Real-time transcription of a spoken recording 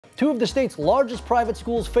two of the state's largest private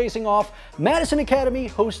schools facing off, Madison Academy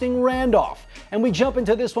hosting Randolph. And we jump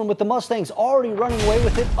into this one with the Mustangs already running away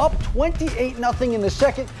with it, up 28-0 in the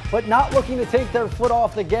second, but not looking to take their foot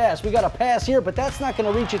off the gas. We got a pass here, but that's not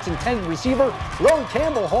going to reach its intended receiver. Lone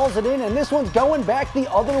Campbell hauls it in, and this one's going back the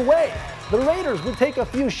other way. The Raiders would take a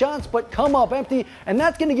few shots, but come up empty, and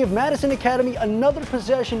that's going to give Madison Academy another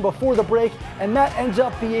possession before the break, and that ends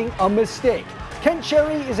up being a mistake. Kent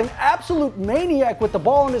Cherry is an absolute maniac with the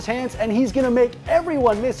ball in his hands, and he's going to make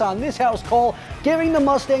everyone miss on this house call, giving the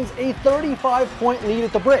Mustangs a 35-point lead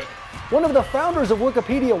at the break. One of the founders of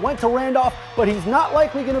Wikipedia went to Randolph, but he's not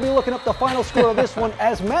likely going to be looking up the final score of this one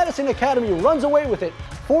as Madison Academy runs away with it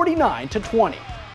 49-20.